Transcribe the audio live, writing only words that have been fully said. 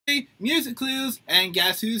music clues, and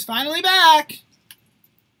guess who's finally back?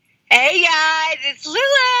 Hey guys, it's Lula!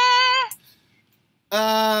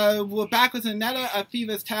 We're back with another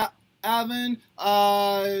Athena's Tavern.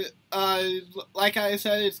 Like I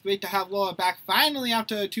said, it's great to have Laura back finally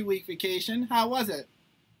after a 2-week vacation. How was it?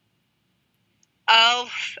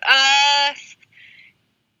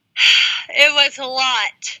 It was a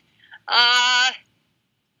lot.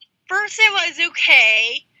 First it was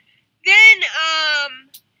okay, then,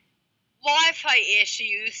 Wi-Fi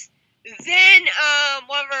issues, then,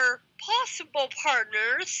 one of our possible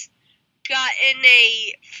partners got in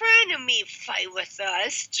a frenemy fight with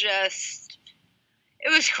us. It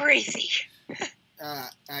was crazy. It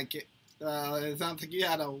sounds like you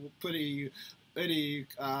had a pretty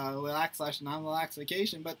relaxed / non-relaxed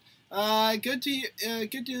vacation, but good to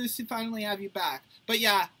finally have you back. But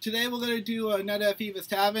yeah, today we're gonna do another Athena's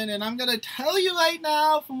Tavern, and I'm gonna tell you right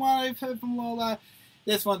now, from what I've heard from Lola,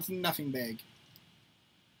 this one's nothing big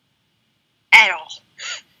At all.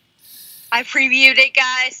 I previewed it,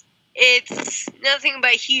 guys. It's nothing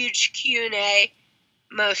but huge Q&A,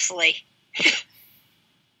 mostly.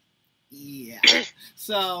 Yeah.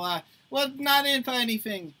 So, well, not in for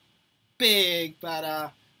anything big,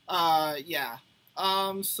 but, yeah.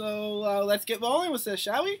 So, let's get rolling with this,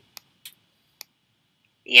 shall we?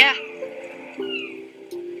 Yeah.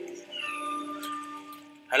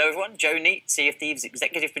 Hello everyone, Joe Neat, Sea of Thieves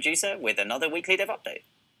executive producer with another weekly dev update.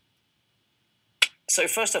 So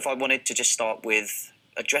first off, I wanted to just start with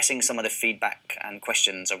addressing some of the feedback and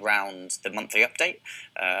questions around the monthly update,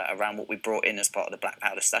 around what we brought in as part of the Black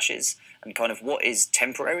Powder stashes, and kind of what is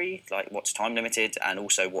temporary, like what's time limited, and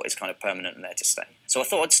also what is kind of permanent and there to stay. So I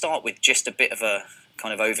thought I'd start with just a bit of a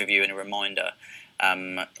kind of overview and a reminder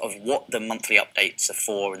of what the monthly updates are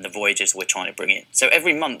for and the voyages we're trying to bring in. So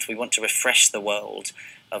every month we want to refresh the world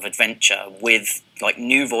of adventure with like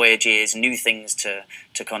new voyages, new things to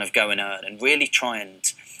kind of go and earn, and really try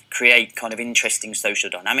and create kind of interesting social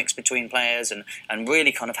dynamics between players, and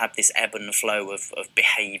really kind of have this ebb and flow of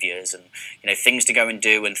behaviours and, you know, things to go and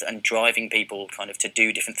do, and driving people kind of to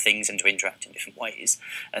do different things and to interact in different ways.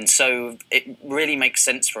 And so it really makes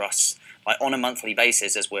sense for us, like on a monthly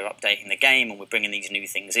basis, as we're updating the game and we're bringing these new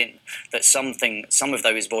things in, that some of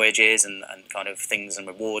those voyages and kind of things and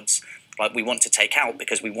rewards, like we want to take out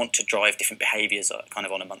because we want to drive different behaviours kind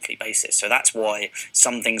of on a monthly basis. So that's why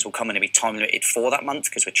some things will come in and be time limited for that month,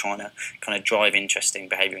 because we're trying to kind of drive interesting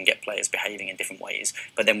behaviour and get players behaving in different ways.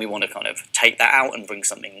 But then we want to kind of take that out and bring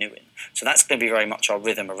something new in. So that's going to be very much our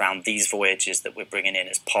rhythm around these voyages that we're bringing in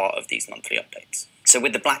as part of these monthly updates. So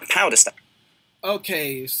with the Black Powder stuff.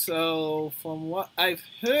 Okay, so from what I've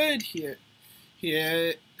heard here,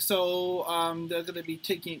 so they're going to be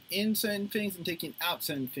taking in certain things and taking out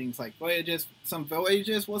certain things, like voyages. Some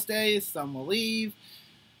voyages will stay, some will leave.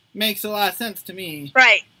 Makes a lot of sense to me.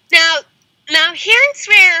 Right. Now here's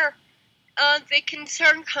where the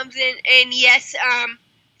concern comes in, and yes,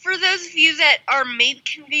 for those of you that are maybe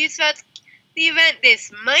confused about the event,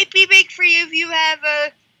 this might be big for you if you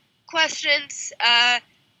have questions,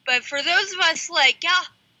 but for those of us like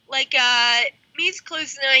Me's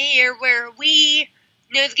Clues and I here, where we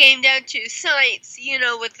know the game down to science, you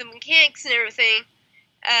know, with the mechanics and everything,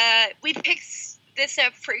 we picked this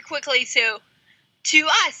up pretty quickly, so to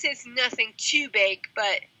us it's nothing too big,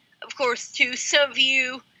 but of course to some of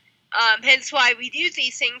you, hence why we do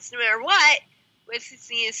these things no matter what, with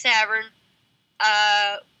Athena's Tavern,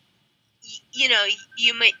 you know,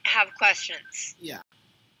 you might have questions. Yeah.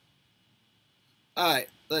 Alright,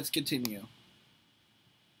 let's continue.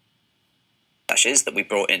 That we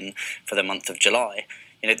brought in for the month of July,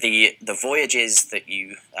 you know, the voyages that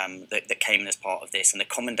you that came in as part of this, and the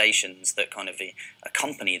commendations that kind of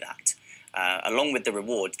accompany that, along with the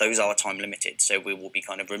rewards, those are time limited. So we will be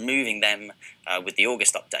kind of removing them with the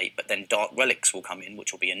August update, but then Dark Relics will come in,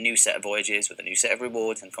 which will be a new set of voyages with a new set of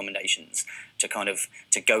rewards and commendations to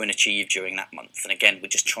go and achieve during that month. And again, we're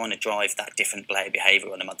just trying to drive that different player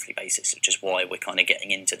behaviour on a monthly basis, which is why we're kind of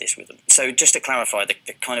getting into this rhythm. So just to clarify, the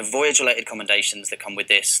kind of voyage-related commendations that come with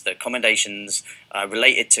this, the commendations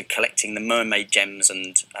related to collecting the mermaid gems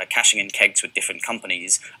and cashing in kegs with different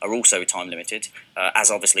companies are also time limited, as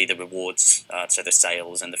obviously the rewards, so the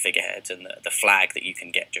sails and the figurehead and the flag that you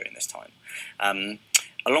can get during this time.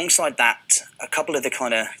 Alongside that, a couple of the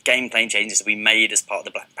kind of gameplay changes that we made as part of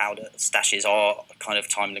the Black Powder stashes are kind of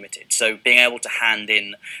time limited. So being able to hand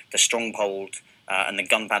in the Stronghold and the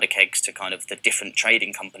gunpowder kegs to kind of the different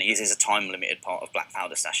trading companies is a time limited part of Black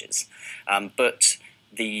Powder stashes. But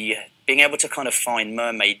the being able to kind of find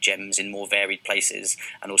mermaid gems in more varied places,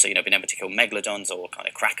 and also, being able to kill megalodons or kind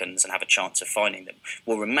of krakens and have a chance of finding them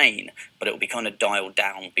will remain, but it will be kind of dialed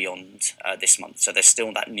down beyond this month. So there's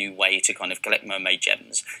still that new way to kind of collect mermaid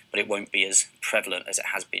gems, but it won't be as prevalent as it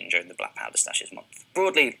has been during the Black Powder Stashes month.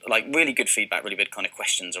 Broadly, like, really good feedback, really good kind of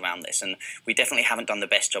questions around this, and we definitely haven't done the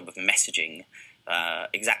best job of messaging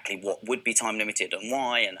exactly what would be time limited and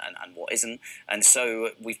why, and what isn't. And so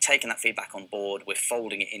we've taken that feedback on board. We're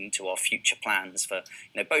folding it into our future plans for,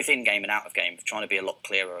 both in game and out of game, trying to be a lot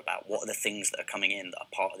clearer about what are the things that are coming in that are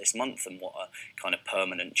part of this month and what are kind of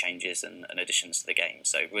permanent changes and additions to the game.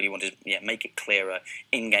 So really want to make it clearer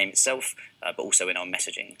in game itself, but also in our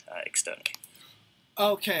messaging externally.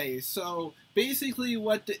 Okay, so basically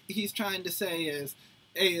what he's trying to say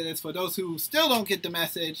is for those who still don't get the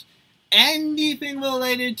message, anything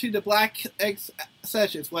related to the Black X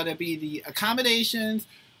sessions, whether it be the accommodations,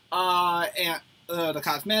 and the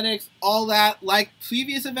cosmetics, all that, like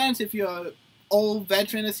previous events, if you're an old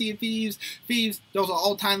veteran of Sea of Thieves, those are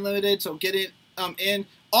all time limited, so get it in.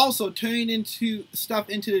 Also, turning into stuff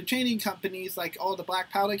into the training companies, like all the black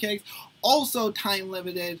powder cakes, also time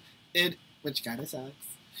limited, which kind of sucks.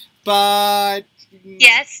 But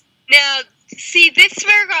yes. Now, see, this is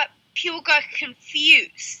where people got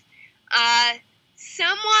confused.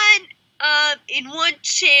 Someone in one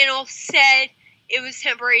channel said it was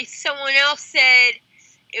temporary. Someone else said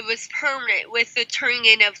it was permanent with the turning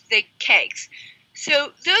in of the kegs.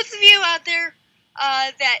 So those of you out there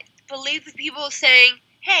that believe the people saying,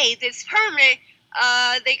 hey, this is permanent,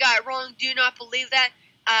 they got it wrong. Do not believe that.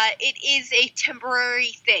 It is a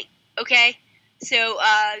temporary thing, okay? So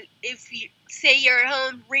if you say you're at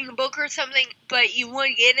home reading a book or something, but you want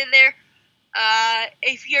to get in there,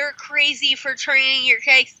 if you're crazy for turning your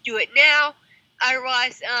cakes, do it now.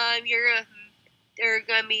 Otherwise, they're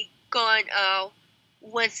gonna be gone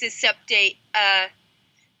once this update,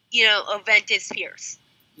 event disappears.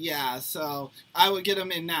 Yeah, so I would get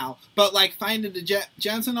them in now. But like finding the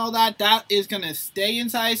gems and all that, that is gonna stay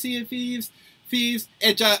inside Sea of Thieves.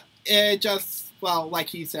 It just well, like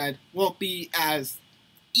he said, won't be as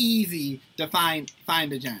easy to find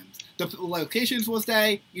the gems. The locations will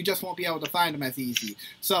stay, you just won't be able to find them as easy.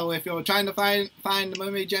 So if you're trying to find the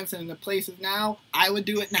mermaid gems in the places now, I would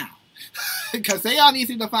do it now. Because they aren't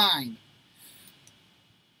easy to find.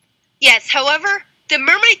 Yes, however, the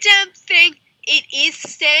mermaid gem thing, it is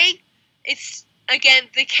staying. It's, again,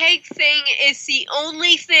 the cake thing is the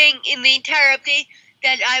only thing in the entire update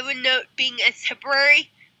that I would note being as temporary.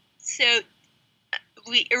 So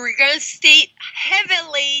we're going to state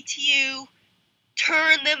heavily to you,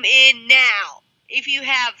 turn them in now, if you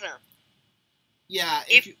have them. Yeah.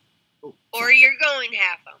 Or you're going to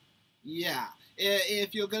have them. Yeah.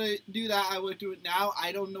 If you're going to do that, I would do it now.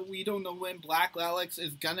 I don't know. We don't know when Black Relics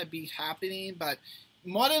is going to be happening, but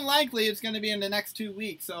more than likely it's going to be in the next 2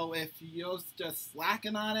 weeks. So if you're just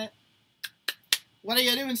slacking on it, what are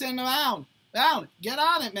you doing sitting around? Get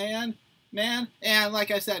on it, man. And like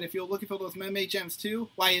I said, if you're looking for those mermaid gems too,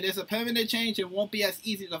 why, it is a permanent change. It won't be as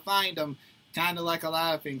easy to find them. Kind of like a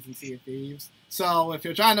lot of things in Sea of Thieves. So if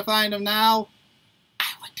you're trying to find them now, I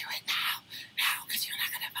would do it now, because you're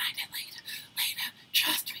not going to find it later.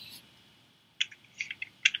 Trust me.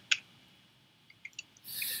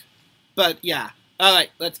 But yeah, all right,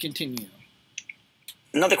 let's continue.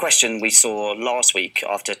 Another question we saw last week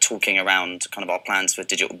after talking around kind of our plans for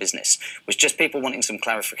digital business was just people wanting some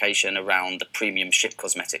clarification around the premium ship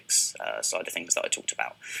cosmetics side of things that I talked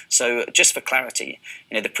about. So just for clarity,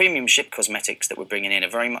 the premium ship cosmetics that we're bringing in are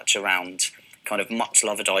very much around kind of much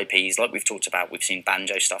loved IPs, like we've talked about. We've seen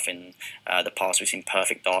Banjo stuff in the past. We've seen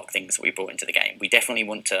Perfect Dark, things that we brought into the game. We definitely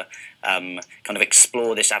want to kind of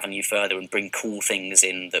explore this avenue further and bring cool things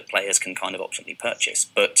in that players can kind of optionally purchase.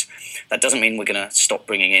 But that doesn't mean we're going to stop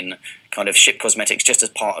bringing in kind of ship cosmetics just as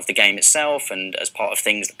part of the game itself and as part of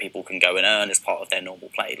things that people can go and earn as part of their normal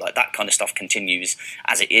play. Like, that kind of stuff continues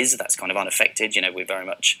as it is. That's kind of unaffected. We very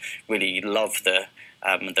much really love the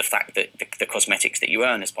fact that the cosmetics that you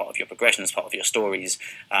earn as part of your progression, as part of your stories,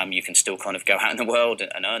 you can still kind of go out in the world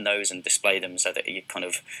and earn those and display them, so that it kind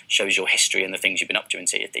of shows your history and the things you've been up to in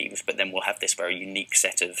Sea of Thieves. But then we'll have this very unique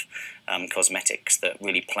set of cosmetics that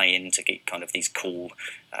really play into kind of these cool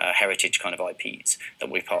heritage kind of IPs that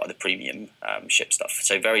will be part of the premium ship stuff.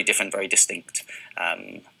 So very different, very distinct.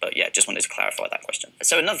 But yeah, just wanted to clarify that question.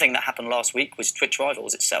 So another thing that happened last week was Twitch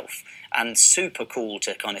Rivals itself, and super cool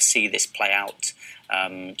to kind of see this play out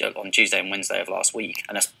on Tuesday and Wednesday of last week.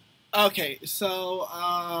 And that's okay. So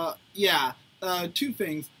yeah, two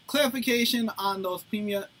things: clarification on those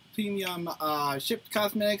premium shipped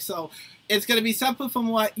cosmetics. So it's going to be separate from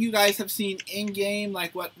what you guys have seen in-game,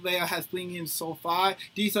 like what Rare has bring in so far.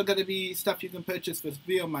 These are going to be stuff you can purchase with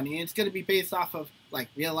real money. And it's going to be based off of like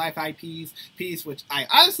real-life IPs, which I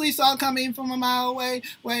honestly saw coming from a mile away.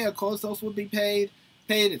 Of course, those will be paid.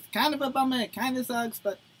 It's kind of a bummer. It kind of sucks,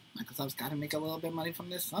 but Microsoft's got to make a little bit of money from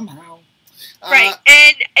this somehow. Right,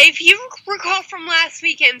 and if you recall from last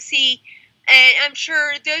week, MC, and I'm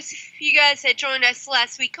sure those of you guys that joined us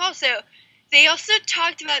last week also, they also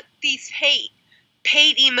talked about these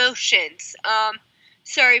paid emotions.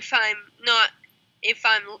 Sorry if I'm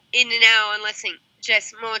in and out and listening,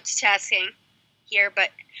 just multitasking here, but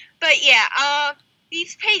yeah,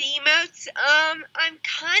 these paid emotes, I'm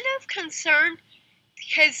kind of concerned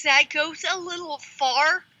because that goes a little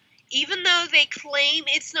far. Even though they claim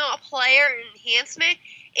it's not a player enhancement,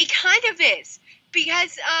 it kind of is.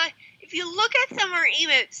 Because if you look at some of our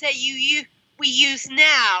emotes that we use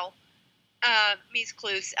now, Ms.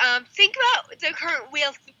 Clues, think about the current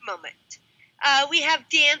wheel moment. We have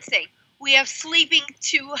dancing. We have sleeping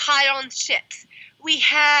to hide on ships. We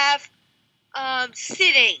have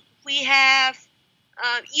sitting. We have,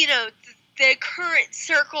 the current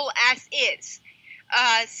circle as is.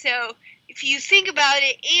 So if you think about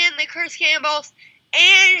it, and the curse cannonballs,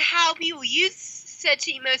 and how people use such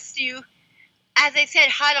emotes to, as I said,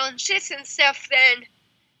 hide on ships and stuff, then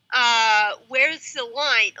where's the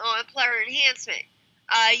line on player enhancement?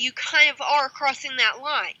 You kind of are crossing that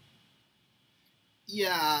line.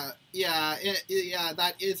 Yeah,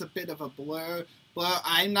 that is a bit of a blur, but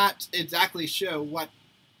I'm not exactly sure what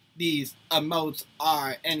these emotes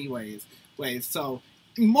are anyways. So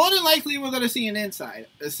more than likely, we're going to see an inside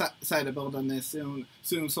build on this soon,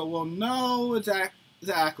 so we'll know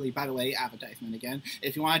exactly. By the way, advertisement again.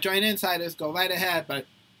 If you want to join Insiders, go right ahead, but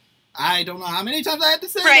I don't know how many times I had to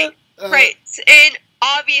say that. Right. And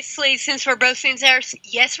obviously, since we're both insiders,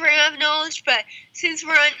 yes, we're going to have knowledge, but since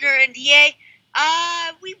we're under NDA,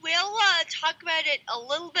 we will talk about it a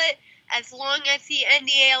little bit as long as the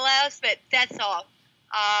NDA allows, but that's all.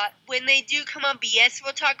 When they do come up, yes,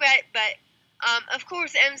 we'll talk about it, but of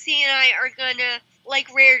course, MC and I are gonna,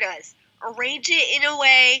 like Rare does, arrange it in a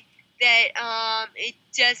way that it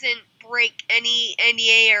doesn't break any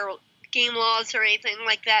NDA or game laws or anything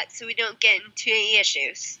like that, so we don't get into any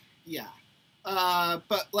issues. Yeah,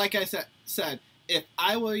 but like I said, if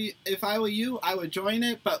I were you, I would join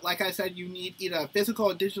it. But like I said, you need either a physical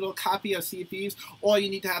or digital copy of Sea of Thieves, or you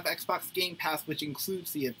need to have Xbox Game Pass, which includes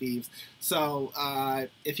Sea of Thieves. So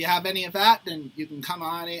if you have any of that, then you can come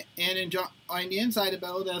on it and enjoy the insider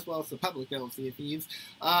build as well as the public build of Sea of Thieves.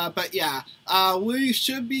 But yeah, we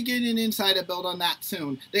should be getting an insider build on that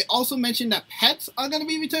soon. They also mentioned that pets are going to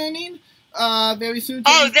be returning very soon.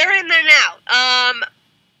 Oh, they're in there now.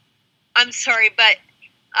 I'm sorry, but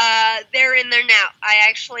they're in there now. I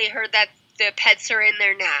actually heard that the pets are in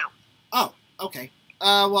there now. Oh, okay.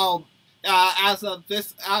 Well, as of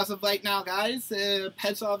right now, guys,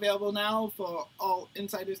 pets are available now for all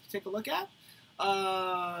insiders to take a look at.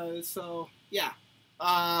 So yeah,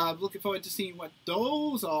 looking forward to seeing what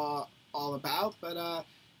those are all about. But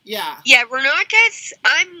yeah. Yeah, we're not guys.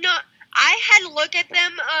 I had to look at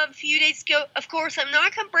them a few days ago. Of course, I'm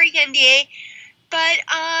not gonna break NDA, but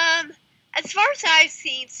as far as I've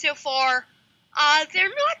seen so far, they're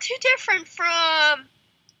not too different from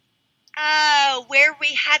where we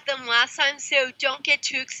had them last time, so don't get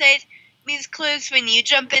too excited. Means Clues when you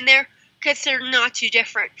jump in there, because they're not too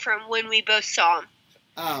different from when we both saw them.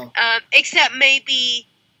 Oh. Except maybe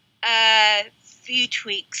a few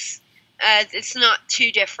tweaks. It's not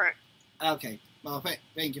too different. Okay. Well,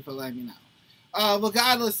 thank you for letting me know.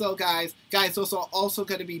 Regardless, though, guys, those are also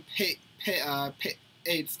going to be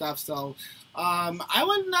paid stuff, so I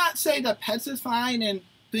would not say that pets is fine and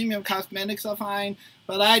premium cosmetics are fine,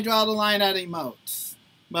 but I draw the line at emotes,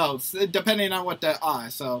 depending on what they are.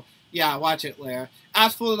 So yeah, watch it, Lair.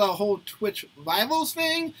 As for the whole Twitch rivals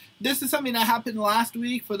thing, this is something that happened last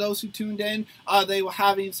week. For those who tuned in, they were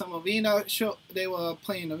having some arena show. They were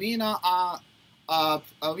playing arena on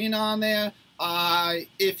there.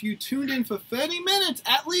 If you tuned in for 30 minutes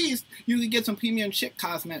at least, you could get some premium ship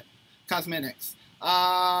cosmetics.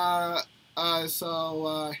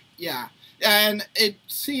 Yeah. And it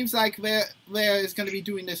seems like Rare is going to be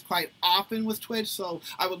doing this quite often with Twitch, so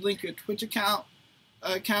I would link your Twitch account.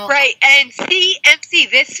 Right, and see, MC,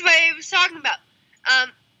 this is what I was talking about.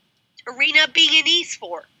 Arena being an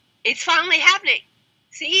esport. It's finally happening.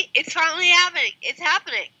 See? It's finally happening. It's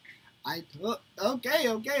happening. Okay.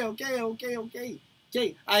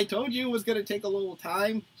 I told you it was going to take a little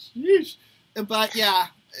time. Sheesh. But yeah,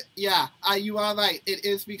 you are right. It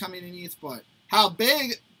is becoming an esport. How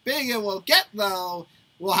big big it will get, though,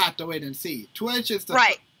 we'll have to wait and see. Twitch is the...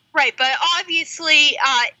 Right, but obviously,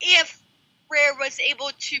 if Rare was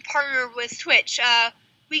able to partner with Twitch,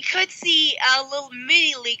 we could see little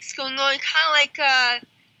mini leaks going on, kind of like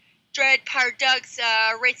Dread Power Doug's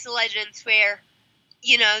Race of Legends, where,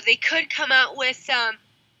 you know, they could come out with,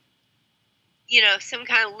 you know, some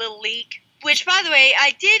kind of little leak. Which, by the way,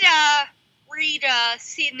 I did read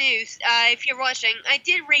C News, if you're watching. I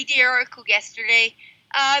did read the article yesterday.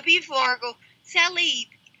 Beautiful article. Sadly,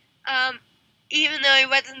 even though I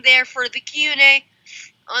wasn't there for the Q&A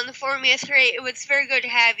on the forum yesterday, it was very good to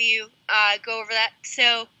have you go over that.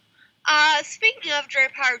 So, speaking of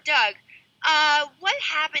Dread Power Doug, what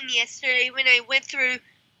happened yesterday when I went through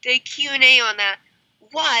the Q&A on that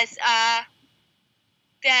was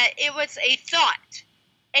that it was a thought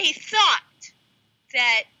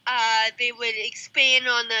that they would expand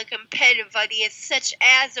on the competitive ideas such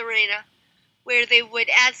as Arena, where they would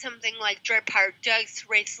add something like Dread Power Doug's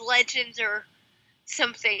Race Legends or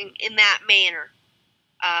something in that manner.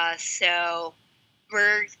 So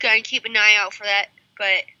we're going to keep an eye out for that.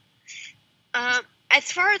 But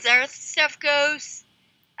as far as other stuff goes,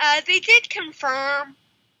 they did confirm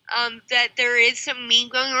that there is some meme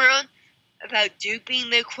going around about Duke being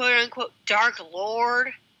the quote-unquote Dark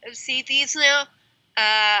Lord of Sea of Thieves now.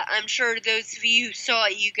 I'm sure those of you who saw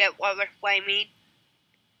it, you get what I mean.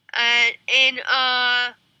 And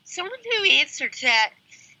someone who answered that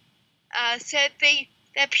said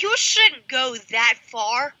that people shouldn't go that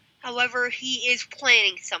far. However, he is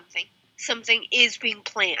planning something. Something is being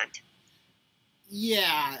planned.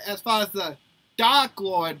 Yeah, as far as the Dark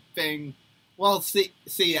Lord thing, well, see,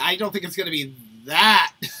 I don't think it's going to be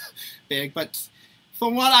that big, but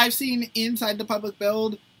from what I've seen inside the public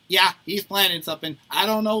build, yeah, he's planning something. I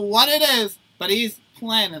don't know what it is, but he's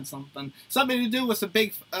planning something. Something to do with the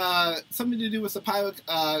big, something to do with the pilot,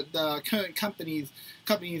 the current companies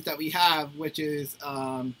that we have, which is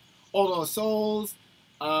Order of Souls,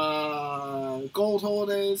 gold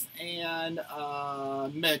holders, and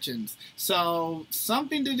merchants. So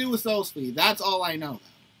something to do with those three. That's all I know.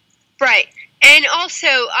 Right, and also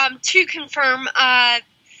to confirm,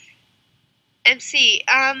 MC,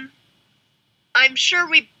 I'm sure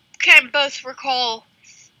we can both recall,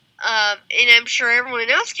 and I'm sure everyone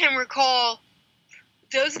else can recall,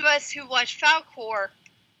 those of us who watch Falcor,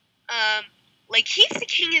 like, he's the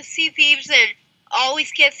king of Sea Thieves and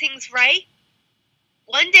always gets things right.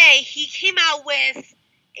 One day, he came out with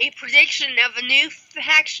a prediction of a new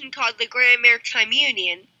faction called the Grand Maritime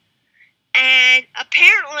Union, and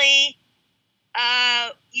apparently,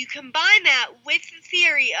 you combine that with the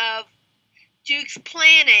theory of Duke's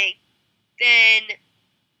planning, then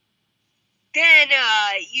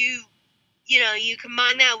you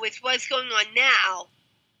combine that with what's going on now.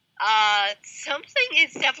 Something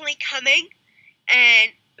is definitely coming,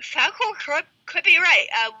 and Falcor could be right.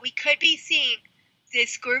 We could be seeing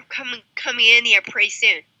this group coming in here pretty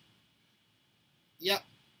soon. Yep.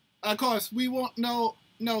 Of course, we won't know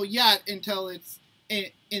yet until it's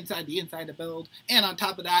inside the build, and on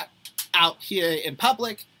top of that, out here in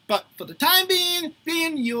public. But for the time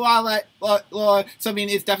being you are right, Lord. Something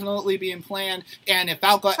is definitely being planned, and if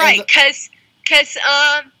Falcor right, because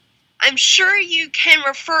I'm sure you can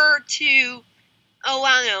refer to,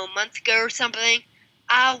 I don't know, a month ago or something.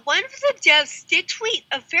 One of the devs did tweet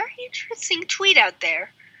a very interesting tweet out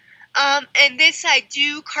there, and this I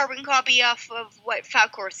do carbon copy off of what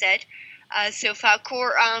Falcor said. So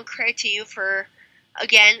Falcor, credit to you for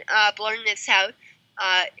again blurring this out.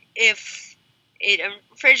 If it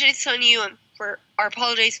infringes on you, and for our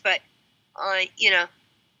apologies, but,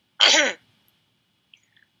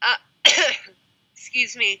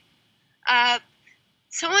 excuse me.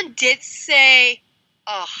 Someone did say,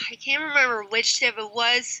 I can't remember which dev it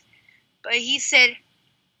was, but he said,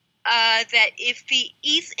 that if the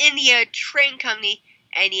East India Train Company,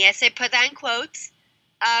 and yes, I put that in quotes,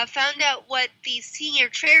 found out what the senior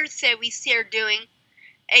traders said we are doing,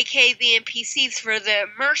 aka the NPCs for the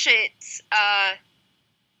merchants,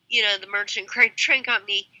 the merchant train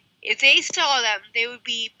company, if they saw them, they would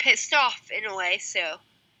be pissed off in a way. So,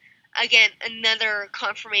 again, another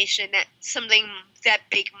confirmation that something that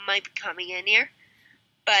big might be coming in here.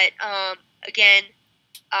 But, again,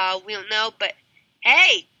 we don't know. But,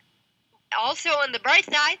 hey, also on the bright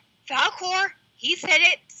side, Falcor, he said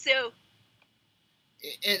it, so...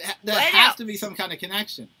 There has to be some kind of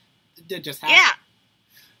connection. It just has. Yeah.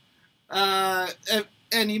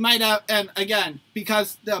 And he might have, and again,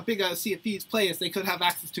 because the bigger Sea of Thieves players, they could have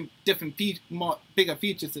access to different bigger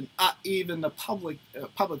features than even the public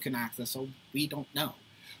can access. So we don't know.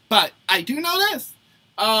 But I do know this: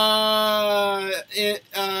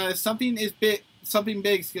 Something is big. Something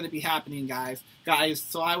big is going to be happening, guys.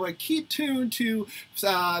 So I would keep tuned to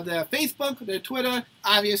the Facebook, the Twitter,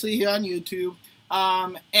 obviously here on YouTube,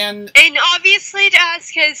 and obviously to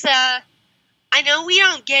us, because I know we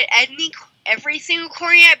don't get every single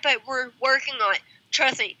core yet, but we're working on it.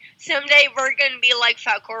 Trust me. Someday we're going to be like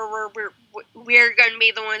Falcor, where we're going to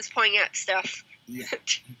be the ones pointing out stuff. Yeah.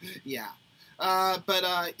 Yeah.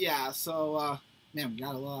 Yeah. So man, we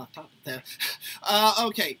got a lot off topic there.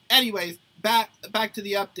 Okay. Anyways. Back to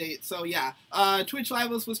the update. So yeah, Twitch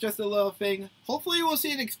Rivals was just a little thing. Hopefully we'll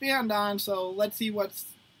see it expand on. So let's see what's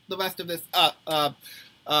the rest of this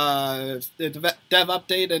the dev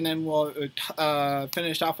update, and then we'll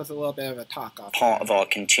finish off with a little bit of a talk off. Part of our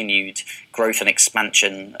continued growth and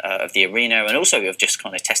expansion of the arena, and also of just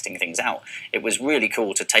kind of testing things out. It was really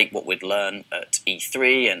cool to take what we'd learned at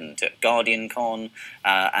E3 and at Guardian Con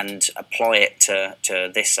and apply it to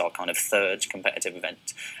this, our kind of third competitive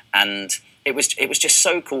event. And it was just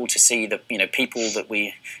so cool to see the people that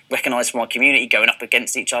we recognise from our community going up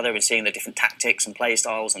against each other and seeing the different tactics and play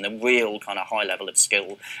styles and the real kind of high level of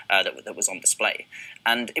skill that was on display.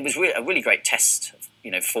 And it was a really great test,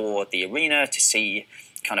 for the arena to see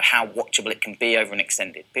kind of how watchable it can be over an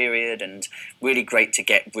extended period, and really great to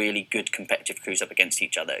get really good competitive crews up against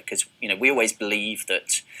each other, because we always believe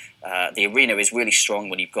that the arena is really strong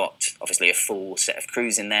when you've got obviously a full set of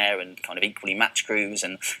crews in there and kind of equally matched crews,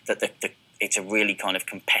 and that it's a really kind of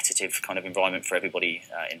competitive kind of environment for everybody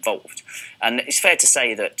involved. And it's fair to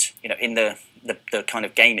say that in the kind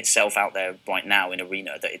of game itself out there right now in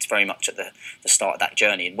Arena, that it's very much at the start of that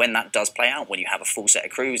journey. And when that does play out, when you have a full set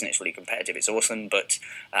of crews and it's really competitive, it's awesome. But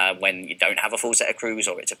when you don't have a full set of crews,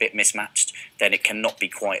 or it's a bit mismatched, then it cannot be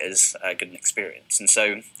quite as good an experience. And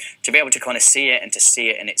so to be able to kind of see it, and to see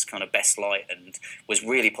it in its kind of best light, and was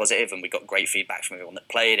really positive, and we got great feedback from everyone that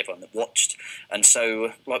played, everyone that watched. And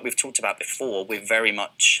so, like we've talked about before, we're very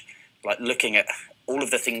much like looking at all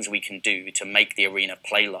of the things we can do to make the arena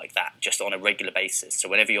play like that, just on a regular basis. So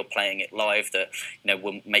whenever you're playing it live, that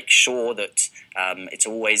we'll make sure that it's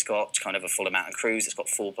always got kind of a full amount of crews. It's got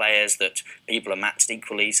 4 players, that people are matched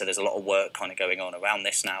equally. So there's a lot of work kind of going on around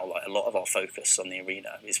this now. Like, a lot of our focus on the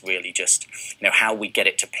arena is really just how we get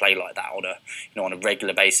it to play like that on a on a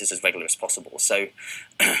regular basis, as regular as possible. So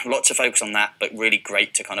lots of focus on that, but really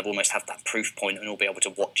great to kind of almost have that proof point and all be able to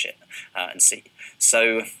watch it and see.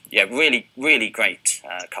 So yeah, really, really great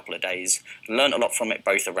couple of days. Learned a lot from it,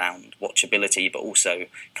 both around watchability, but also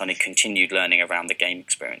kind of continued learning around the game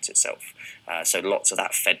experience itself. So lots of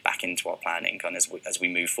that fed back into our planning kind of as we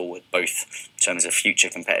move forward, both in terms of future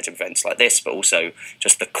competitive events like this, but also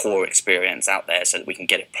just the core experience out there, so that we can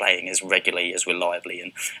get it playing as regularly, as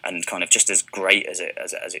reliably, and kind of just as great as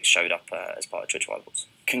it showed up as part of Twitch Rivals.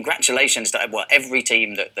 Congratulations to every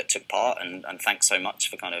team that took part, and thanks so much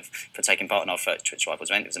for taking part in our first Twitch Rivals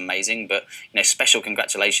event. It was amazing. But special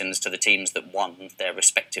congratulations to the teams that won their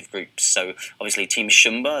respective groups. So obviously Team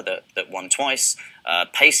Shumba that won twice,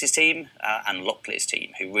 Pace's team and Locklear's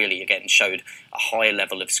team, who really again showed a high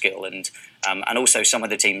level of skill, and also some of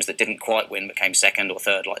the teams that didn't quite win but came second or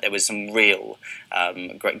third. Like, there was some real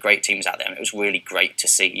great teams out there, and it was really great to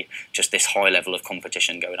see just this high level of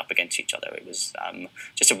competition going up against each other. It was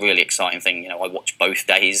just a really exciting thing. I watched both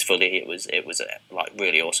days fully. It was like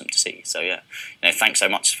really awesome to see. So yeah, thanks so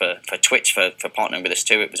much for Twitch for partnering with us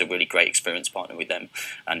too. It was a really great experience partnering with them,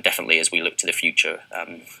 and definitely as we look to the future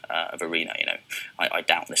of Arena, I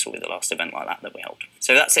doubt this will be the last event like that we hold.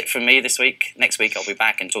 So that's it from me this week. Next week I'll be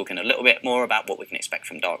back and talking a little bit more about what we can expect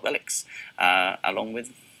from Dark Relics, along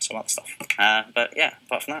with some other stuff. But yeah,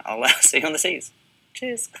 apart from that, I'll see you on the seas.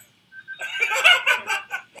 Cheers.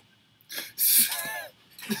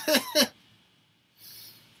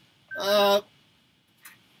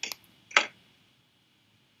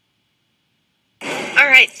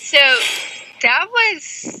 Alright, so that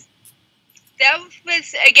was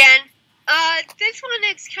again, this one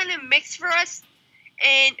is kind of mixed for us,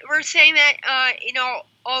 and we're saying that in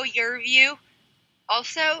all your view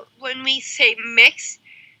also when we say mixed,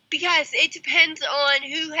 because it depends on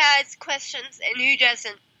who has questions and who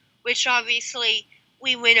doesn't, which obviously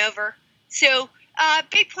we went over. So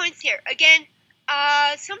big points here. Again,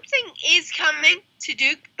 something is coming to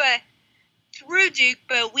Duke, but through Duke,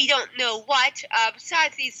 but we don't know what,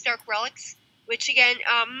 besides these Dark Relics, which again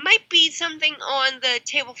might be something on the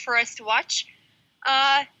table for us to watch.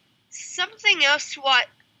 Something else to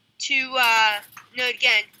note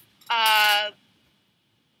again,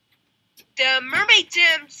 the mermaid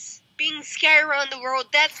gems being scattered around the world,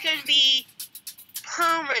 that's going to be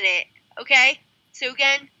permanent, okay? So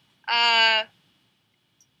again,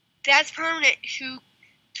 that's permanent.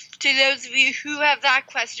 to those of you who have that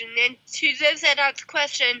question, and to those that have the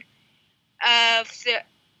question of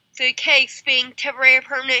the case being temporary or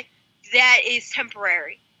permanent, that is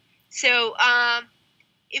temporary. So,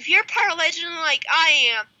 if you're Pyro Legend like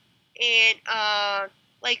I am, and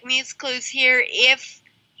like Musical's here, if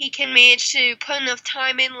he can manage to put enough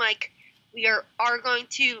time in, like we are going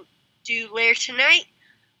to do later tonight,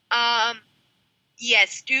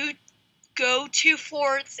 yes, do go to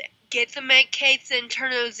Forts, get the med kits, and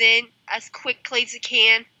turn those in as quickly as you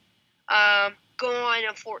can. Go on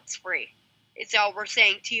a fort spree. It's all we're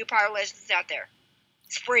saying to you Pyro Legends out there.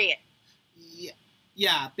 Spree it.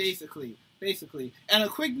 Yeah, basically. And a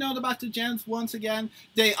quick note about the gems, once again,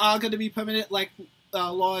 they are going to be permanent, like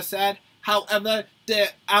Laura said. However,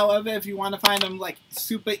 if you want to find them like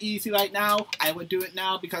super easy right now, I would do it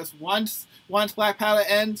now, because once Black Powder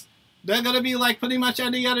ends, they're going to be like pretty much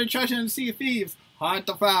any other treasure in Sea of Thieves. Hard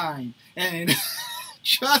to find. And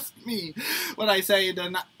trust me when I say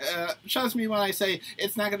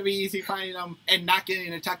it's not going to be easy finding them and not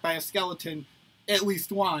getting attacked by a skeleton, at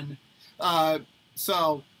least one.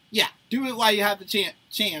 So, yeah, do it while you have the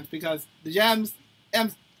chance, because the gems,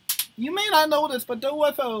 you may not know this, but they're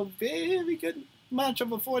worth a very good much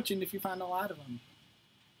of a fortune if you find a lot of them.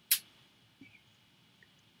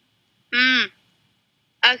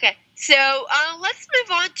 Okay, so let's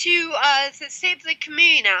move on to the state of the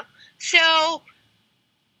community now. So,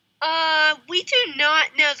 we do not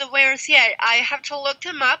know the winners yet. I have to look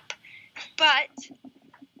them up, but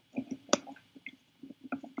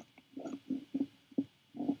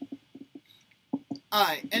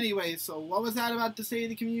alright, anyway, so what was that about the state of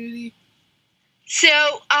the community?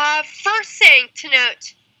 So, first thing to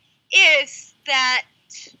note is that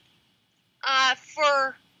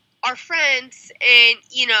for our friends and,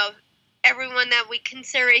 everyone that we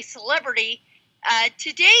consider a celebrity,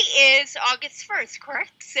 today is August 1st,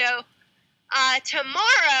 correct? So,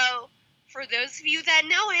 tomorrow, for those of you that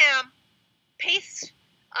know him,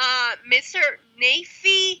 Mr.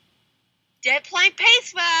 Nafy Deadline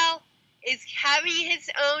Pacewell is having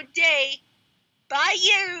his own day by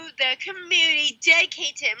you, the community,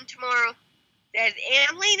 dedicate to him tomorrow. That is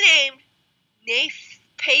amply named Nafe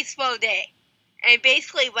Pacewell Day. And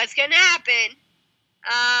basically what's going to happen,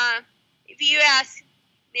 if you ask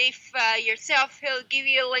Nafe yourself, he'll give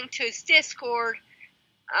you a link to his Discord.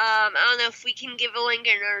 I don't know if we can give a link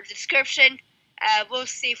in our description. We'll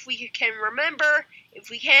see if we can remember. If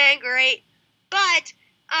we can, great. But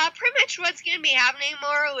pretty much what's going to be happening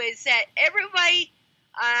tomorrow is that everybody,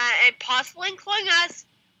 and possibly including us,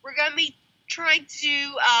 we're going to be trying to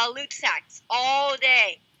do loot sacks all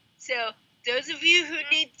day. So those of you who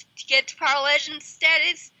need to get to Pyro Legend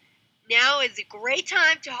status, now is a great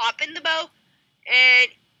time to hop in the boat and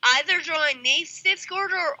either join Nate's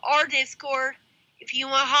Discord or our Discord if you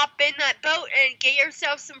want to hop in that boat and get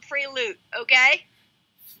yourself some free loot, okay?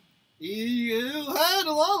 You heard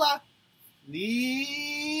Lola.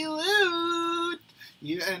 The loot.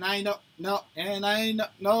 And I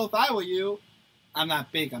know if I were you, I'm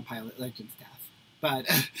not big on Pilot Legend stuff, but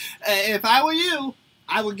if I were you,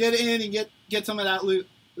 I would get in and get some of that loot,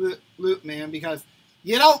 man, because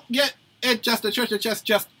you don't get it just a treasure chest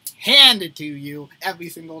just handed to you every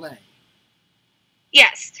single day.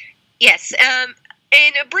 Yes. And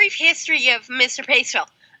a brief history of Mr. Pacewell.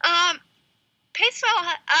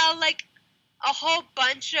 Pacewell, like a whole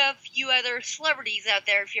bunch of you other celebrities out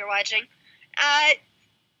there, if you're watching,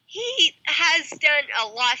 he has done a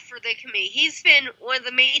lot for the community. He's been one of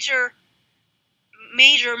the major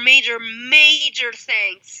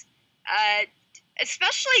things,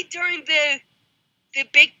 especially during the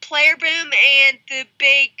big player boom and the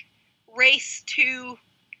big race to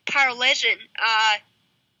Pyro Legend.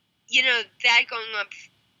 That going up,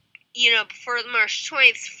 before the March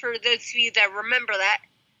 20th, for those of you that remember that.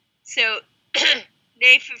 So,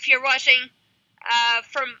 Nate, if you're watching,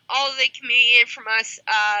 from all the community and from us,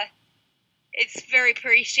 it's very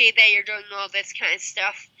appreciated that you're doing all this kind of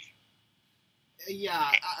stuff.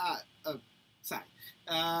 Yeah, sorry.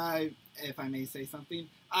 If I may say something,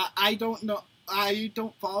 I don't know. I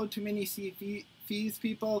don't follow too many CFEs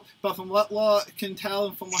people, but from what Laura can tell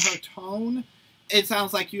and from her tone, it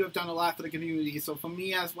sounds like you have done a lot for the community. So for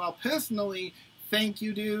me as well, personally, thank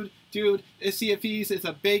you, dude. Dude, CFEs is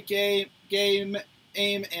a big game,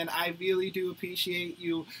 and I really do appreciate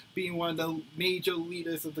you being one of the major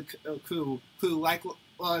leaders of the crew. Like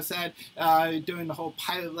Laura said, doing the whole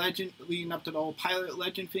Pilot Legend, leading up to the whole Pilot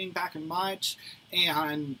Legend thing back in March,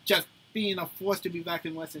 and just being a force to be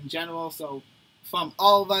reckoned with in general. So from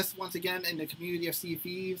all of us, once again, in the community of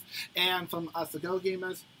CFEs, and from us, the Go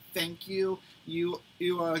Gamers, thank you. You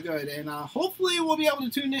are good, and hopefully we'll be able to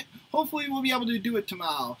tune in. Hopefully we'll be able to do it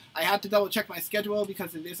tomorrow. I have to double check my schedule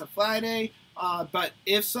because it is a Friday. But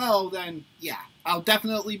if so, then yeah, I'll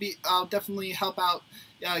definitely help out,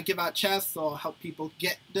 give out chests or help people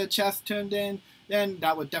get the chests turned in. Then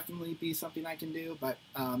that would definitely be something I can do. But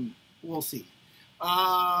we'll see.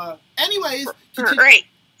 Anyways, right.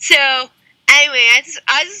 So anyway,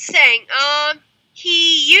 I was saying,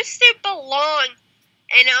 he used to belong.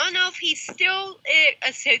 And I don't know if he still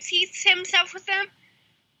associates himself with them,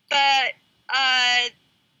 but I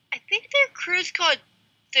think their crew is called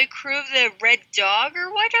the Crew of the Red Dog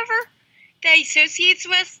or whatever that he associates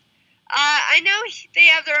with. I know they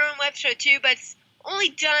have their own web show too, but it's only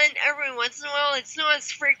done every once in a while. It's not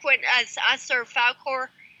as frequent as us or Falcor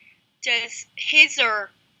does his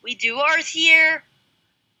or we do ours here.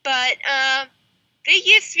 But they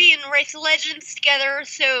used to be in Race of Legends together,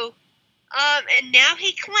 so... and now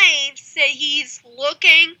he claims that he's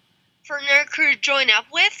looking for another crew to join up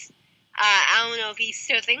with. I don't know if he's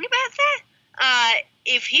still thinking about that.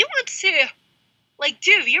 If he wants to,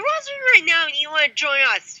 dude, if you're watching right now and you want to join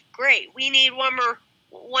us, great. We need one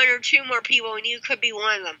or two more people, and you could be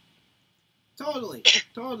one of them. Totally.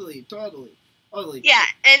 Yeah,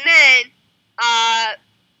 and then,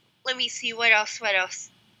 let me see, what else?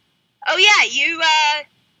 Oh yeah, you,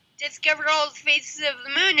 discovered all the faces of the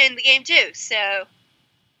moon in the game too, so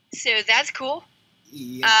that's cool.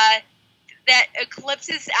 Yeah. That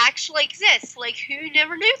eclipses actually exist. Who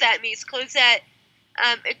never knew that? It means clues that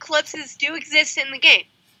eclipses do exist in the game.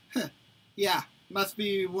 Yeah, must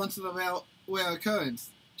be once in a rare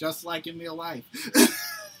occurrence, just like in real life.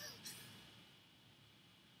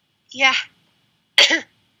 Yeah.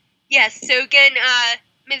 Yes. So again,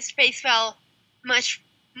 Mr. Spacefell, much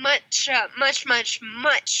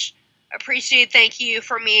appreciate. Thank you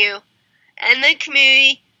from you and the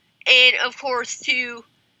community, and of course to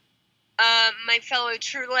my fellow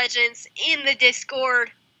True Legends in the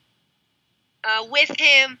Discord with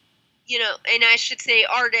him, and I should say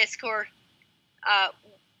our Discord.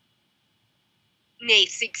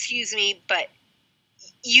 Nace, excuse me, but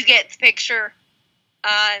you get the picture.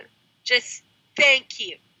 Just thank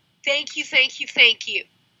you.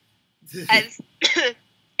 As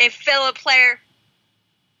a fellow player,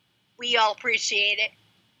 we all appreciate it.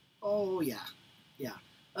 Oh, yeah.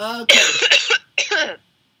 Okay.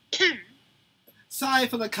 Sorry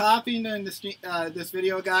for the coughing in this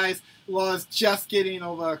video, guys. Laura's just getting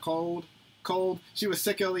over a cold. She was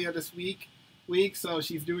sick earlier this week, so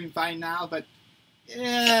she's doing fine now, but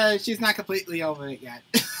yeah, she's not completely over it yet.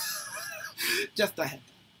 Just a head.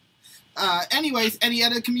 Anyways, any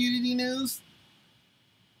other community news?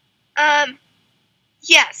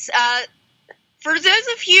 Yes, for those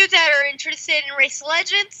of you that are interested in Race of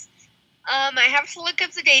Legends, I have to look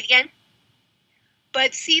up the date again,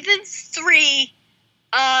 but Season 3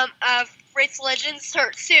 of Race of Legends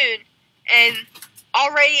starts soon, and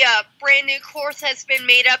already a brand new course has been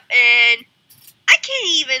made up, and I can't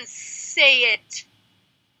even say it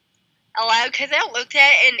aloud because I looked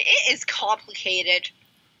at it, and it is complicated.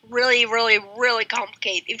 Really, really, really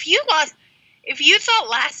complicated. If you thought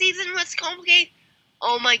last season was complicated,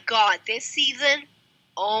 oh my god, this season,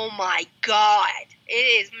 oh my god, it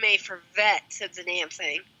is made for vets. It's a damn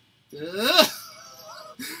thing.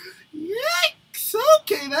 Yikes!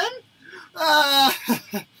 Okay then.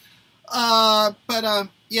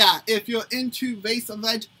 Yeah, if you're into Race of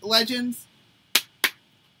Legends,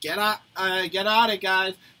 get out it,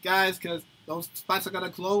 guys, because those spots are gonna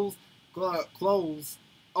close.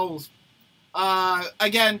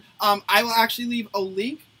 Again, I will actually leave a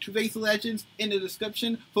link to Race of Legends in the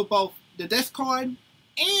description for both the Discord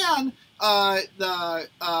and the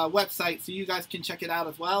website, so you guys can check it out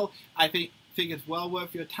as well. I think it's well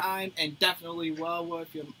worth your time, and definitely well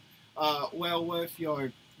worth your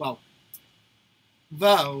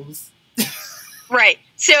those. Right.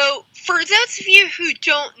 So for those of you who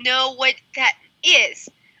don't know what that is,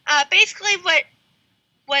 basically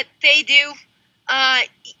what they do,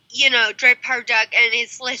 Dread Power Duck and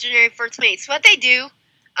his legendary first mates, what they do,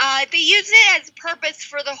 they use it as a purpose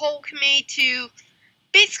for the whole community to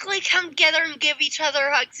basically come together and give each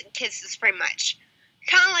other hugs and kisses, pretty much.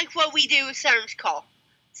 Kind of like what we do with Sound's Call.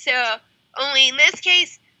 So, only in this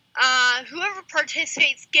case, whoever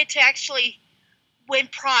participates get to actually win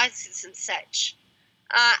prizes and such.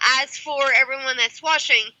 As for everyone that's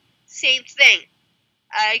watching, same thing.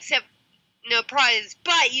 Except no prizes,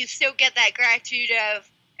 but you still get that gratitude of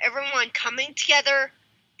everyone coming together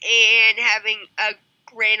and having a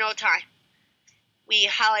grand old time. We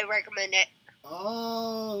highly recommend it.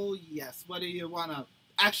 Oh, yes. Whether you want to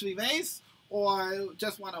actually race or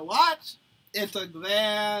just want to watch, it's a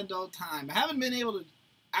grand old time. I haven't been able to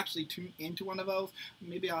actually tune into one of those.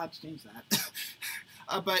 Maybe I'll have to change that.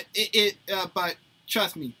 But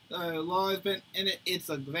trust me, Laura's been in it. It's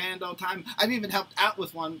a grand old time. I've even helped out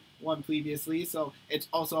with one previously, so it's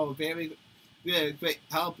also a very, very great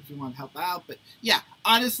help if you want to help out. But yeah,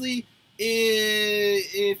 honestly,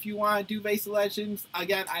 if you want to do Race of Legends,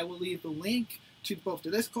 again, I will leave the link to both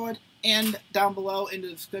the Discord and down below in the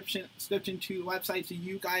description to the website, so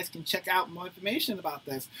you guys can check out more information about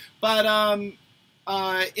this. But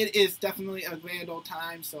it is definitely a grand old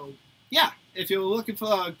time. So yeah, if you're looking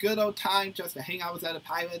for a good old time just to hang out with other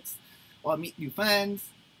pirates or meet new friends,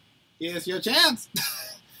 here's your chance.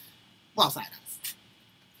 Well, side us.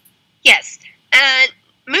 Yes, and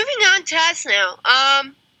moving on to us now.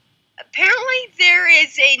 Apparently there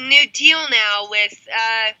is a new deal now with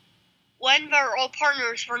one of our old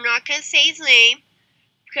partners. We're not going to say his name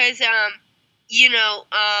because,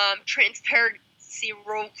 transparency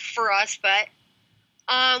rule for us, but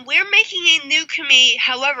we're making a new committee.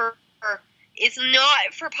 However, it's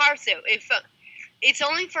not for piracy. It's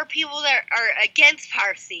only for people that are against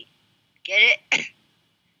piracy. Get it?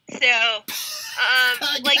 So,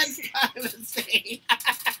 against piracy.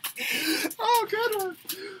 Oh, good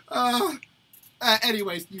one.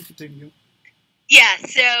 Anyways, you continue. Yeah,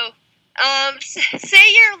 so,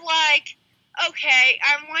 say you're like, okay,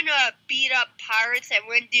 I want to beat up pirates, I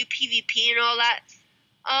want to do PvP and all that.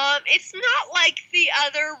 It's not like the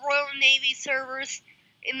other Royal Navy servers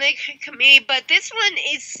in the community, but this one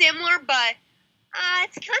is similar, but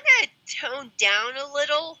it's kind of toned down a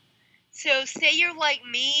little. So, say you're like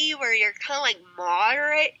me, where you're kind of like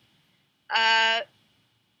moderate,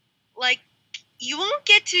 you won't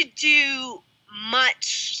get to do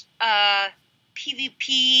much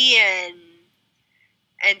PvP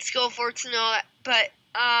and skill forts and all that, but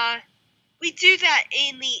we do that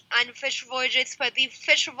in the unofficial voyages, but the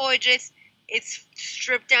official voyages, it's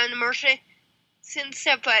stripped down to merchant and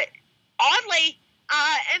stuff. But oddly,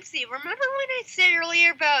 MC, remember when I said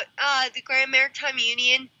earlier about the Grand Maritime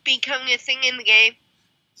Union becoming a thing in the game?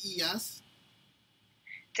 Yes.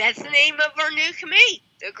 That's the name of our new committee,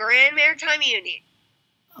 the Grand Maritime Union.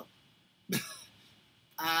 Oh.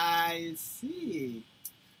 I see.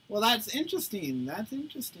 Well, that's interesting.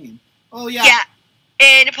 Oh, yeah. Yeah.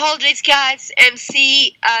 And apologies, guys.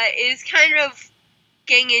 MC is kind of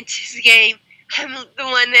getting into the game. I'm the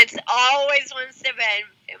one that's always one step ahead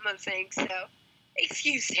of things, so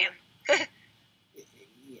excuse him.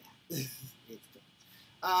 Yeah.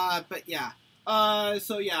 But yeah.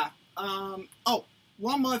 So yeah. Oh,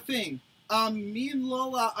 one more thing. Me and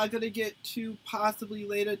Lola are gonna get to possibly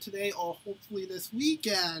later today or hopefully this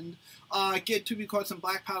weekend get to record some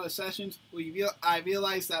Black Powder sessions. I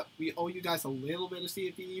realize that we owe you guys a little bit of Sea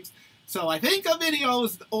of Thieves, so I think a video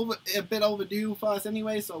is a bit overdue for us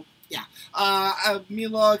anyway. So yeah, me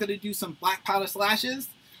and Lola are gonna do some Black Powder slashes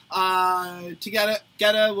together.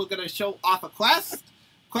 We're gonna show off a quest.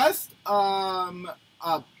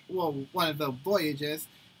 Well, one of the voyages,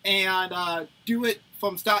 and do it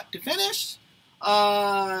from start to finish.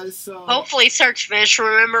 So hopefully start to finish.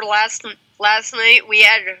 Remember last night we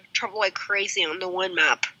had trouble like crazy on the one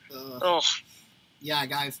map. Ugh. Yeah,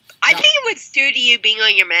 guys. I think it was due to you being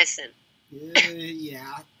on your medicine.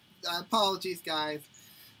 Yeah. Apologies, guys.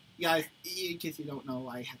 Guys, in case you don't know,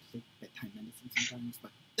 I have to take bedtime medicine sometimes.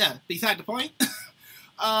 But yeah, beside the point.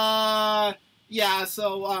 Yeah,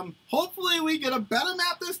 so hopefully we get a better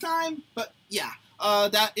map this time. But yeah,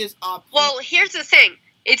 that is up. Well, here's the thing.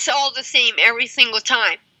 It's all the same every single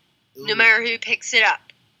time, no matter who picks it up.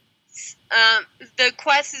 The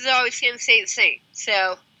quest is always going to stay the same.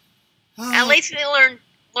 So at least we learned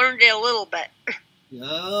it a little bit.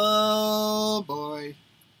 Oh boy.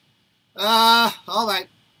 All right.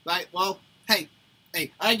 Right. Well, hey,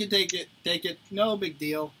 I can take it. No big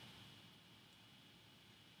deal.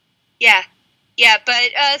 Yeah,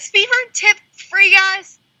 but speedrun tip for you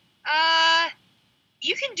guys,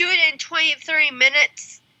 you can do it in 20 to 30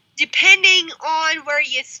 minutes, depending on where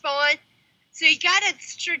you spawn. So you gotta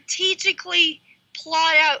strategically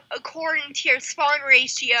plot out according to your spawn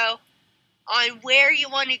ratio on where you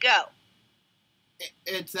want to go.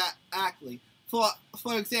 Exactly. For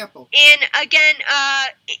example. And again,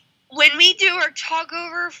 when we do our talk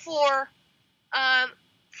over for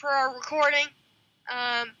our recording,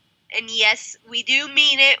 and yes, we do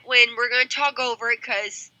mean it when we're going to talk over it,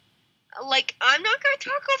 because, like, I'm not going to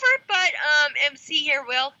talk over it, but MC here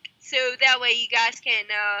will, so that way you guys can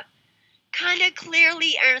kind of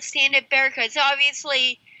clearly understand it better, because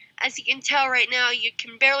obviously, as you can tell right now, you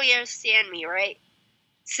can barely understand me, right?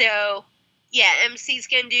 So, yeah, MC's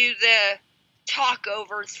going to do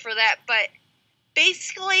talkovers for that, but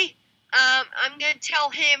basically, I'm going to tell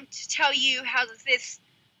him to tell you how this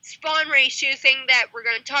spawn ratio thing that we're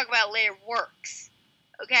going to talk about later works.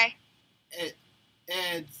 Okay?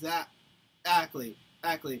 Exactly.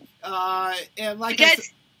 And like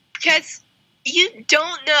because you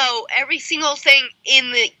don't know every single thing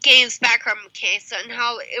in the game's background mechanics and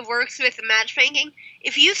how it works with the matchmaking.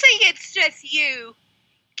 If you think it's just you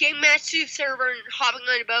getting matched to a server and hopping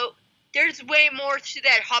on a boat, there's way more to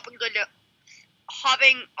that hopping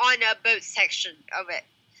on a boat section of it.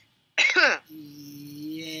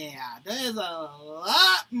 Yeah, there's a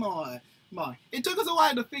lot more. It took us a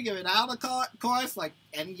while to figure it out, of course, like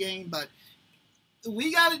any game, but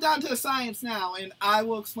we got it down to the science now, and I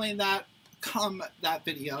will explain that come that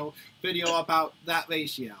video about that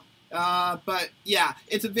ratio. But yeah,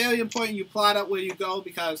 it's very important you plot out where you go,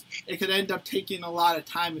 because it could end up taking a lot of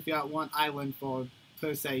time if you're at one island for,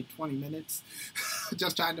 per se, 20 minutes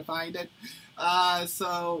just trying to find it.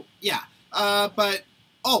 So yeah. But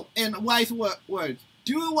and wise words: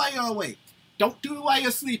 do it while you're awake. Don't do it while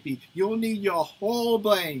you're sleepy. You'll need your whole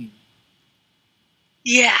brain.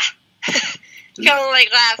 Yeah. Kind of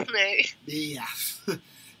like last night. Yeah.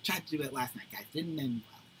 Tried to do it last night, guys. Didn't end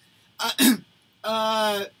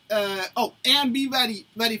well. And be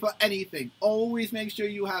ready for anything. Always make sure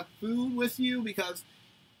you have food with you, because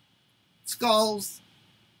skulls,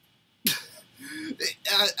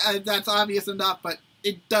 that's obvious enough, but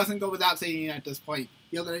it doesn't go without saying at this point.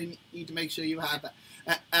 You're going to need to make sure you have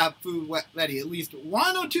food ready. At least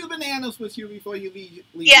 1 or 2 bananas with you before you leave.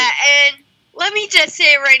 Yeah, and let me just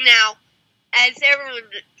say right now, as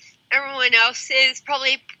everyone else is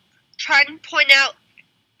probably trying to point out,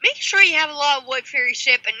 make sure you have a lot of wood for your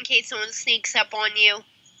ship in case someone sneaks up on you.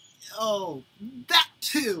 Oh, that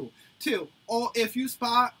too. Or if you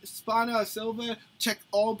spawn a silver, check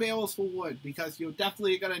all barrels for wood, because you're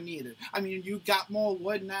definitely going to need it. I mean, you got more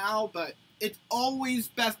wood now, but it's always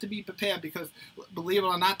best to be prepared, because, believe it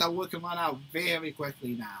or not, that wood can run out very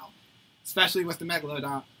quickly now. Especially with the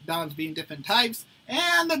megalodons being different types,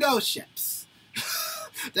 and the ghost ships.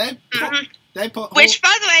 Which, by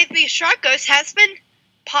the way, the shark ghost has been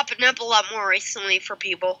popping up a lot more recently for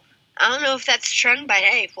people. I don't know if that's a trend, but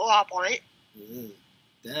hey, we'll hop on it.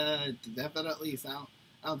 Definitely sound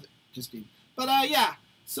interesting. But yeah.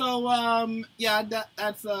 So yeah,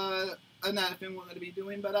 that's another thing we're gonna be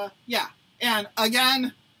doing. But yeah. And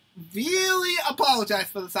again, really apologize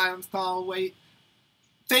for the silence call. Wait.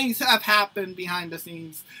 Things have happened behind the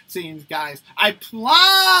scenes, guys. I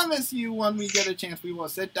promise you, when we get a chance, we will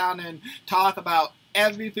sit down and talk about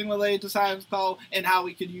everything related to Silence Call and how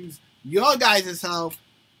we could use your guys' help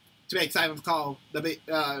to make Silence Call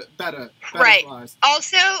better right. for us.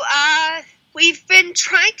 Also, we've been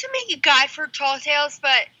trying to make a guide for Tall Tales,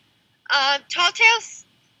 but Tall Tales,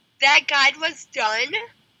 that guide was done.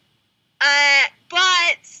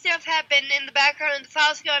 But stuff happened in the background, the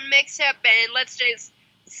files got mixed up, and let's just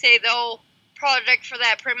say the whole project for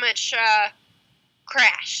that pretty much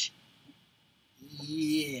crashed.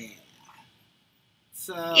 Yeah.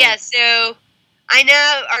 So I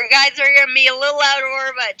know our guys are going to be a little out of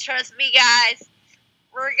order, but trust me, guys,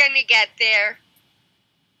 we're going to get there.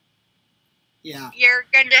 Yeah. You're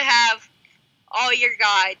going to have all your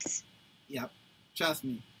guides. Yep. Trust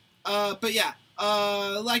me. But yeah,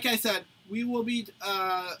 like I said, we will be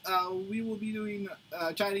doing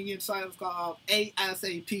trying to get Silence Call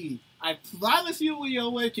ASAP. I promise you, we are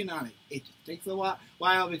working on it. It just takes a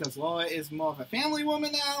while because Laura is more of a family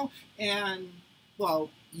woman now, and well,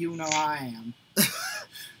 you know I am.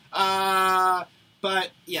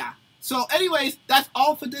 But yeah. So, anyways, that's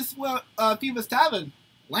all for this Fever's Tavern.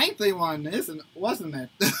 Lengthy one, wasn't it?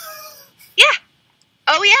 Yeah.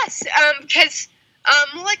 Oh yes. Because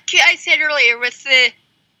like I said earlier, with the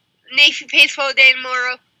Navy Baseball Day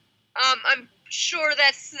tomorrow, I'm sure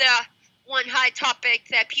that's the one high topic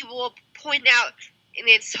that people will point out in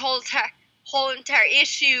its whole entire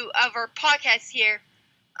issue of our podcast here.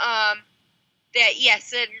 That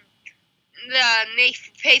yes, the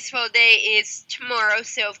Navy Baseball Day is tomorrow,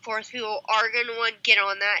 so of course people are going to want to get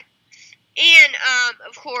on that. And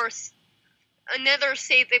of course, another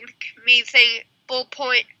Save Me thing, bullet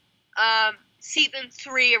point, Season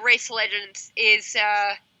 3 of Race of Legends is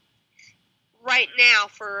right now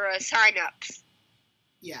for sign-ups.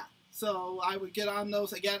 Yeah, so I would get on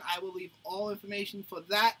those. Again, I will leave all information for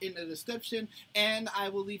that in the description, and I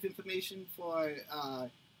will leave information for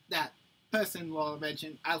that person Laura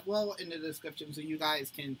mentioned as well in the description, so you guys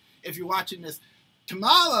can, if you're watching this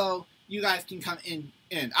tomorrow, you guys can come in.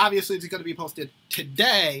 Obviously, it's going to be posted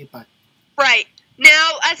today, but... Right.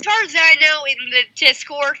 Now, as far as I know, in the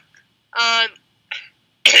Discord, I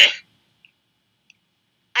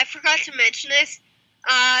forgot to mention this.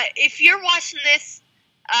 If you're watching this,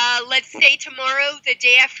 let's say tomorrow, the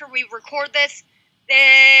day after we record this,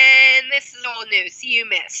 then this is all news you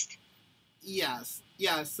missed. Yes.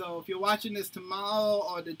 So if you're watching this tomorrow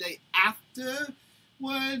or the day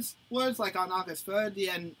afterwards, like on August 3rd,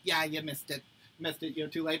 then yeah, you missed it. You're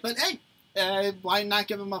too late. But hey, why not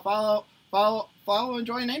give him a follow and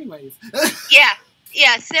join anyways?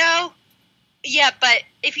 So but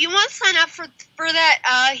if you want to sign up for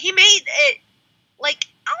that, he made it, like,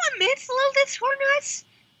 I'll admit it's a little disorganized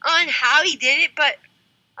on how he did it, but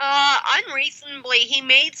unreasonably he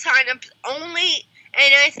made signups only,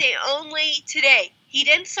 and I say only today. He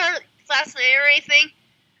didn't start last night or anything.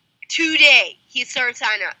 Today he started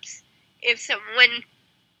signups. If someone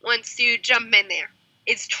wants to jump in there,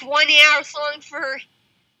 it's 20 hours long for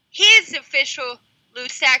his official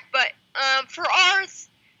loot stack, but for ours,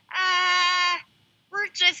 we're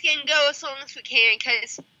just gonna go as long as we can,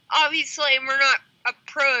 because obviously we're not a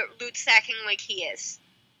pro at loot stacking like he is.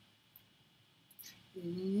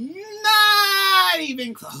 Not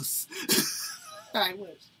even close. I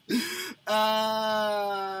wish.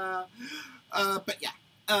 But yeah.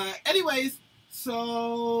 Anyways,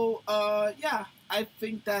 so yeah, I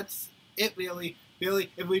think that's it. Really,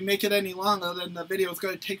 if we make it any longer, then the video is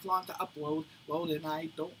going to take long to upload. And I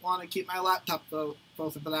don't want to keep my laptop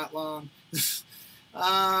frozen for that long.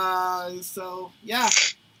 So yeah.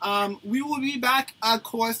 We will be back, of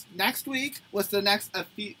course, next week with the next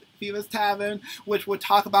Athena's Tavern, which will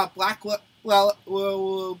talk about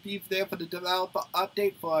we'll be there for the developer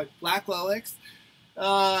update for Black Lilix.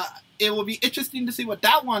 It will be interesting to see what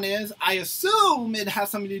that one is. I assume it has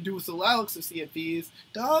something to do with the Lilix of Sea of Thieves.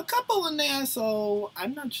 There are a couple in there, so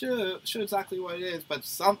I'm not sure exactly what it is, but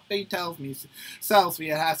something tells me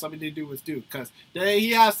it has something to do with Duke, because he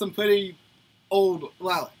has some pretty old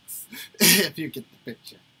Lilix, if you get the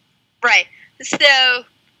picture. Right. So,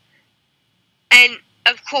 and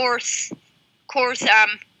of course,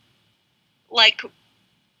 like,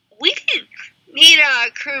 we didn't need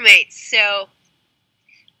crewmates. So,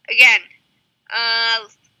 again,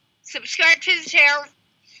 subscribe to the channel,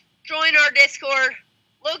 join our Discord,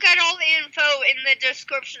 look at all the info in the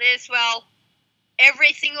description as well.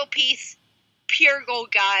 Every single piece, pure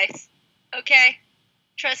gold, guys. Okay?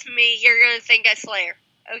 Trust me, you're gonna think I Slayer.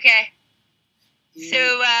 Okay?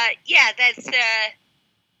 So, yeah, that's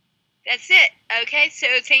it. Okay, so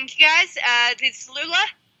thank you guys. This is Lula.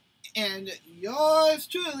 And yours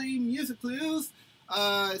truly, Music Clues,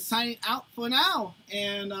 signing out for now.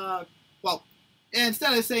 And, well,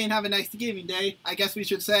 instead of saying have a nice gaming day, I guess we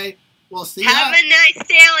should say we'll see you. Have a nice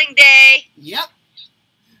sailing day. Yep.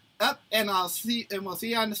 And we'll see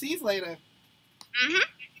you on the seas later. Mm-hmm.